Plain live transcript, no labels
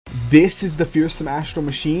This is the fearsome astral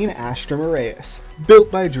machine, Astrum Aureus. Built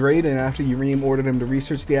by Drayden after Uranium ordered him to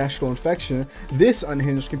research the astral infection, this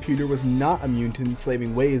unhinged computer was not immune to the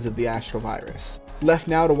enslaving ways of the astral virus. Left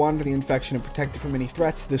now to wander the infection and protect it from any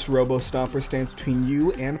threats, this robo-stomper stands between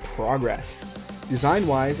you and progress.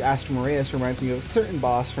 Design-wise, Astrum Aureus reminds me of a certain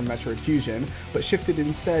boss from Metroid Fusion, but shifted to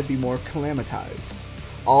instead be more calamitized.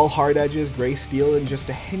 All hard edges, gray steel, and just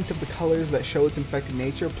a hint of the colors that show its infected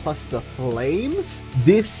nature, plus the flames?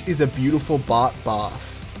 This is a beautiful bot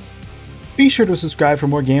boss. Be sure to subscribe for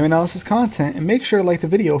more game analysis content, and make sure to like the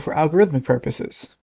video for algorithmic purposes.